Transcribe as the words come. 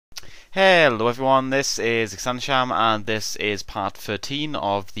Hello everyone, this is Xansham and this is part 13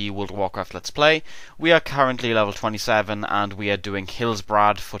 of the World of Warcraft Let's Play. We are currently level 27 and we are doing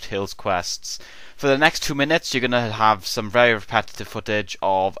Hillsbrad Foothills quests. For the next 2 minutes you're going to have some very repetitive footage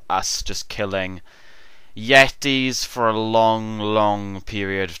of us just killing Yetis for a long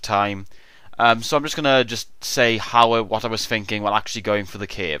period of time. So I'm just gonna say what I was thinking while actually going for the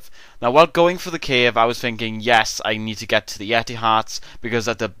cave. Now, while going for the cave, I was thinking, yes, I need to get to the Yeti hearts because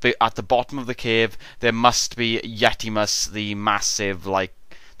at the bottom of the cave there must be Yetimus, the massive, like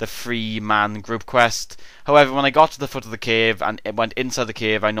the 3-man group quest. However, when I got to the foot of the cave and it went inside the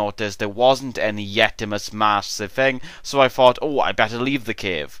cave, I noticed there wasn't any Yetimus massive thing. So I thought, oh, I better leave the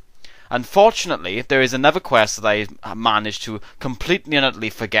cave. Unfortunately, there is another quest that I managed to completely and utterly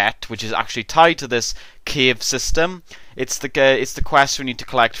forget, which is actually tied to this cave system. It's the quest we need to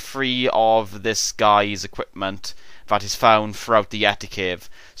collect 3 of this guy's equipment that is found throughout the Yeti cave.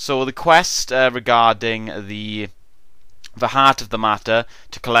 So the quest regarding the heart of the matter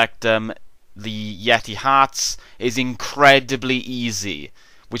to collect the Yeti hearts is incredibly easy.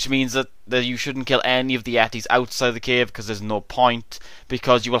 Which means that you shouldn't kill any of the Yetis outside the cave because there's no point,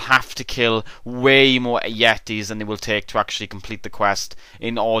 because you will have to kill way more Yetis than it will take to actually complete the quest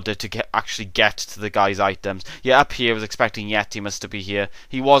in order to actually get to the guy's items. Yeah, up here I was expecting Yetimus to be here.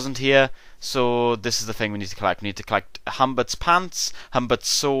 He wasn't here, so this is the thing we need to collect. We need to collect Humbert's pants, Humbert's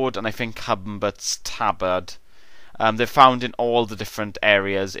sword, and I think Humbert's tabard. They're found in all the different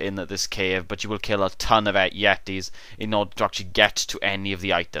areas in this cave, but you will kill a ton of Yetis in order to actually get to any of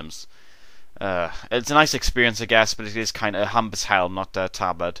the items. It's a nice experience, I guess, but it is kind of Humbert's helm, not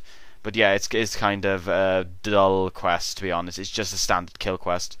tabard. But yeah, it's kind of a dull quest, to be honest. It's just a standard kill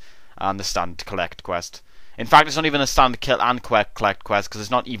quest and a standard collect quest. In fact, it's not even a standard kill and collect quest because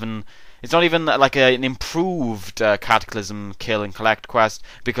it's not even like an improved Cataclysm kill and collect quest,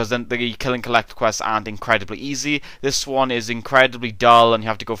 because then the kill and collect quests aren't incredibly easy. This one is incredibly dull and you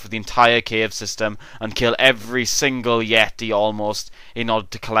have to go through the entire cave system and kill every single Yeti almost in order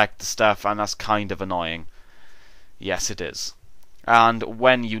to collect the stuff, and that's kind of annoying. Yes, it is. And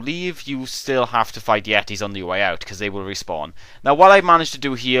when you leave, you still have to fight Yetis on the way out because they will respawn. Now, what I managed to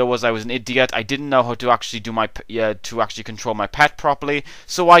do here was I was an idiot. I didn't know how to actually do to actually control my pet properly,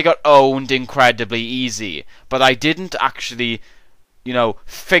 so I got owned incredibly easy. But I didn't actually,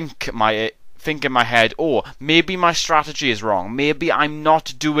 think in my head, oh, maybe my strategy is wrong. Maybe I'm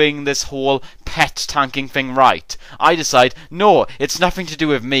not doing this whole pet tanking thing right. I decide, no, it's nothing to do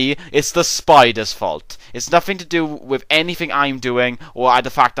with me. It's the spider's fault. It's nothing to do with anything I'm doing or the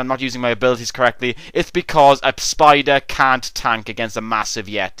fact I'm not using my abilities correctly. It's because a spider can't tank against a massive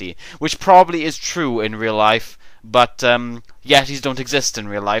Yeti, which probably is true in real life, but Yetis don't exist in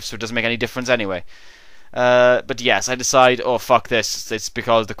real life, so it doesn't make any difference anyway. But yes, I decide, oh fuck this, it's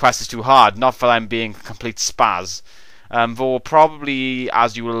because the quest is too hard, not that I'm being a complete spaz. Though probably,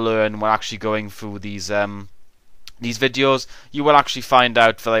 as you will learn when actually going through these videos, you will actually find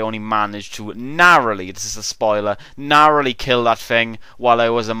out that I only managed to narrowly, this is a spoiler, narrowly kill that thing while I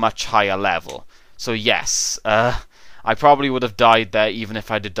was a much higher level. So yes, I probably would have died there even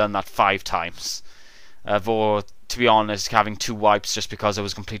if I'd have done that 5 times. Though, to be honest, having 2 wipes just because I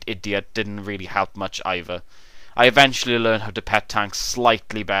was a complete idiot didn't really help much either. I eventually learned how to pet tank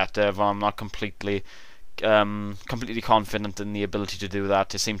slightly better, though I'm not completely confident in the ability to do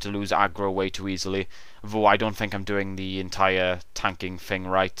that. I seem to lose aggro way too easily, though I don't think I'm doing the entire tanking thing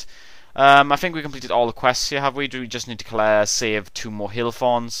right. I think we completed all the quests here, have we? Do we just need to save 2 more hill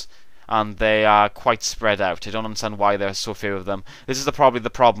fawns? And they are quite spread out. I don't understand why there are so few of them. This is probably the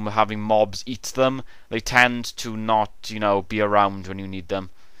problem with having mobs eat them. They tend to not, be around when you need them.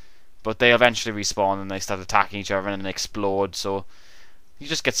 But they eventually respawn and they start attacking each other and then explode, so you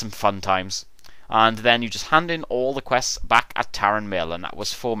just get some fun times. And then you just hand in all the quests back at Taryn Mill, and that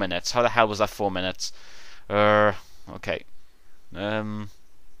was 4 minutes. How the hell was that 4 minutes? Okay.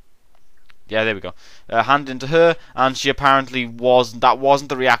 Yeah, there we go. Hand into her, and she apparently that wasn't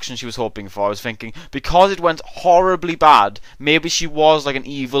the reaction she was hoping for. I was thinking, because it went horribly bad, maybe she was like an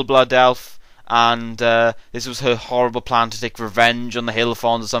evil blood elf, and this was her horrible plan to take revenge on the hill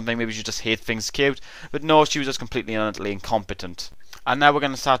fawns or something. Maybe she just hates things cute. But no, she was just completely and utterly incompetent. And now we're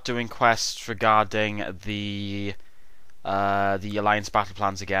going to start doing quests regarding the Alliance battle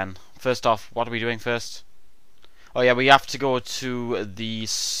plans again. First off, what are we doing first? Oh yeah, we have to go to the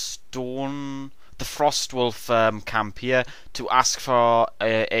the Frostwolf camp here to ask for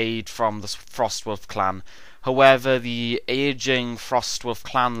aid from the Frostwolf clan. However, the aging Frostwolf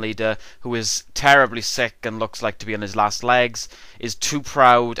clan leader, who is terribly sick and looks like to be on his last legs, is too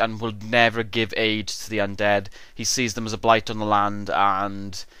proud and will never give aid to the undead. He sees them as a blight on the land,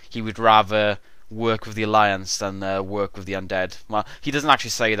 and he would rather work with the Alliance than work with the undead. Well, he doesn't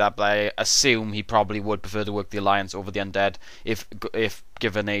actually say that, but I assume he probably would prefer to work with the Alliance over the undead if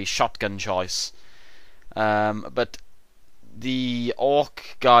given a shotgun choice. But the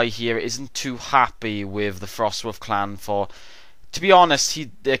orc guy here isn't too happy with the Frostwolf clan for, to be honest,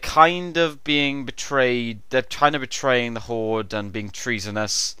 they're kind of being betrayed. They're kind of betraying the Horde and being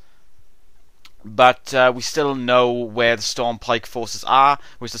treasonous. But we still know where the Stormpike forces are,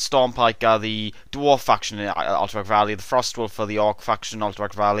 which the Stormpike are the Dwarf faction in Alterac Valley, the Frostwolf are the Orc faction in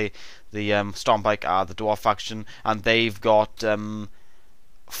Alterac Valley, the Stormpike are the Dwarf faction, and they've got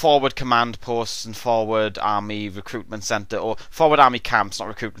forward command posts and forward army recruitment center, or forward army camps, not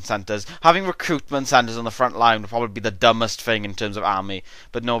recruitment centers. Having recruitment centers on the front line would probably be the dumbest thing in terms of army,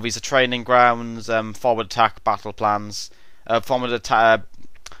 but no, these are training grounds, forward attack battle plans, forward attack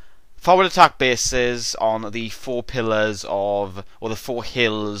bases on the 4 pillars of, or the 4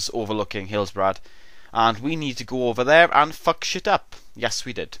 hills overlooking Hillsbrad. And we need to go over there and fuck shit up. Yes,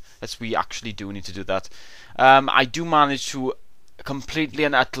 we did. Yes, we actually do need to do that. I do manage to completely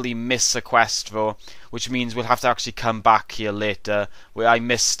and utterly miss a quest though, which means we'll have to actually come back here later, where I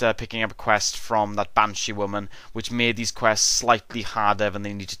missed picking up a quest from that Banshee woman, which made these quests slightly harder than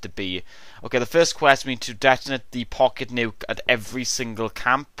they needed to be. Okay, the first quest, we need to detonate the pocket nuke at every single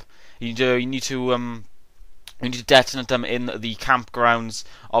camp. You need to detonate them in the campgrounds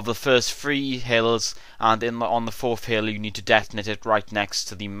of the first 3 hills, and on the 4th hill you need to detonate it right next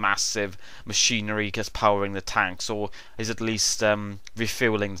to the massive machinery that's powering the tanks, or is at least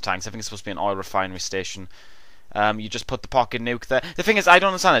refueling the tanks. I think it's supposed to be an oil refinery station. You just put the pocket nuke there. The thing is, I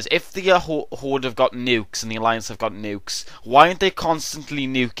don't understand this. If the Horde have got nukes and the Alliance have got nukes, why aren't they constantly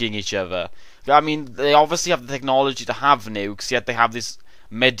nuking each other? I mean, they obviously have the technology to have nukes, yet they have this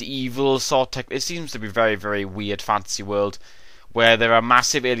medieval sort of it seems to be very, very weird fantasy world where there are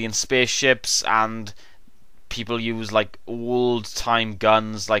massive alien spaceships and people use like old time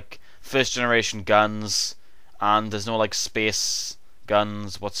guns, like 1st generation guns, and there's no like space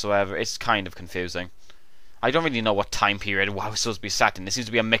guns whatsoever. It's kind of confusing. I don't really know what time period we're supposed to be set in. It seems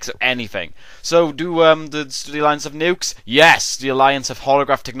to be a mix of anything. So do the Alliance have nukes? Yes. The Alliance have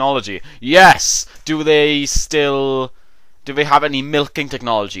holograph technology? Yes. Do they have any milking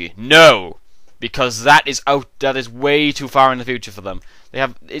technology? No, because that is way too far in the future for them. They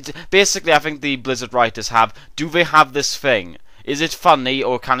have basically, I think the Blizzard writers have. Do they have this thing? Is it funny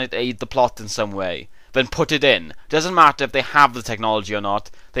or can it aid the plot in some way? Then put it in. Doesn't matter if they have the technology or not.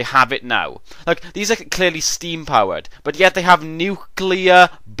 They have it now. Like, these are clearly steam powered, but yet they have nuclear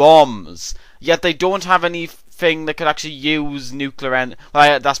bombs. Yet they don't have anything that could actually use nuclear.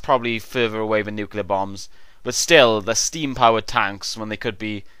 Well, that's probably further away than nuclear bombs. But still, they're steam-powered tanks when they could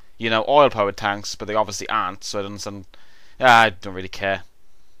be, oil-powered tanks, but they obviously aren't, so I don't understand. I don't really care.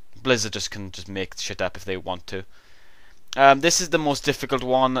 Blizzard can just make shit up if they want to. This is the most difficult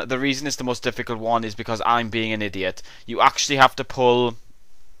one. The reason it's the most difficult one is because I'm being an idiot. You actually have to pull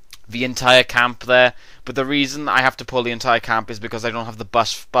the entire camp there, but the reason I have to pull the entire camp is because I don't have the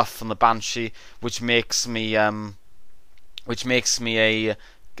buff from the Banshee, which makes me a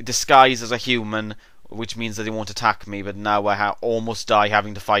disguise as a human, which means that they won't attack me, but now I almost die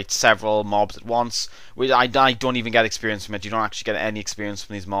having to fight several mobs at once. Which I don't even get experience from it. You don't actually get any experience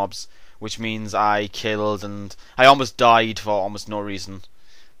from these mobs, which means I killed and I almost died for almost no reason,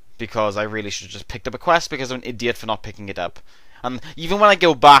 because I really should have just picked up a quest because I'm an idiot for not picking it up. And even when I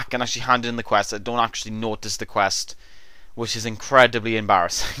go back and actually hand in the quest, I don't actually notice the quest, which is incredibly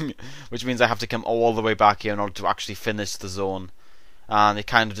embarrassing. Which means I have to come all the way back here in order to actually finish the zone. And it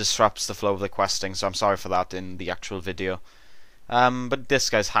kind of disrupts the flow of the questing, so I'm sorry for that in the actual video. But this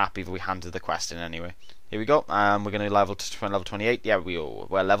guy's happy that we handed the quest in anyway. Here we go. We're going to level 28. Yeah,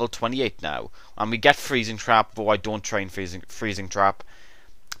 we're level 28 now. And we get Freezing Trap, though I don't train Freezing Trap,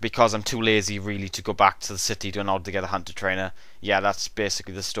 because I'm too lazy really to go back to the city in order to get a Hunter Trainer. Yeah, that's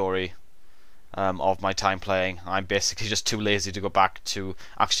basically the story of my time playing. I'm basically just too lazy to go back to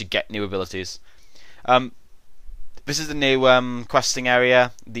actually get new abilities. This is the new questing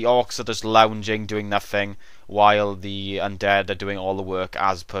area. The orcs are just lounging, doing nothing, while the undead are doing all the work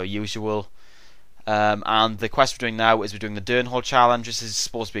as per usual. And the quest we're doing now is we're doing the Durnhole challenge. This is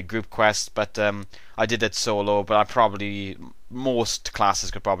supposed to be a group quest, but I did it solo. But most classes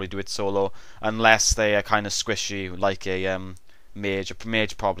could probably do it solo, unless they are kind of squishy, like a mage. A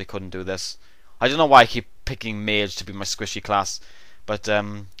mage probably couldn't do this. I don't know why I keep picking mage to be my squishy class, but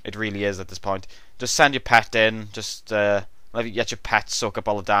it really is at this point. Just send your pet in, just let your pet soak up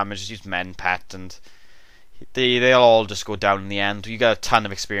all the damage, just use men pet, and they'll all just go down in the end. You get a ton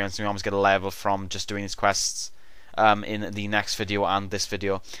of experience, and you almost get a level from just doing these quests in the next video and this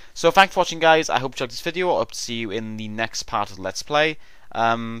video. So thanks for watching, guys. I hope you liked this video. I hope to see you in the next part of the Let's Play.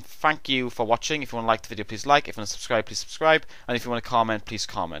 Thank you for watching. If you want to like the video, please like. If you want to subscribe, please subscribe. And if you want to comment, please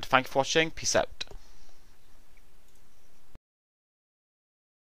comment. Thank you for watching. Peace out.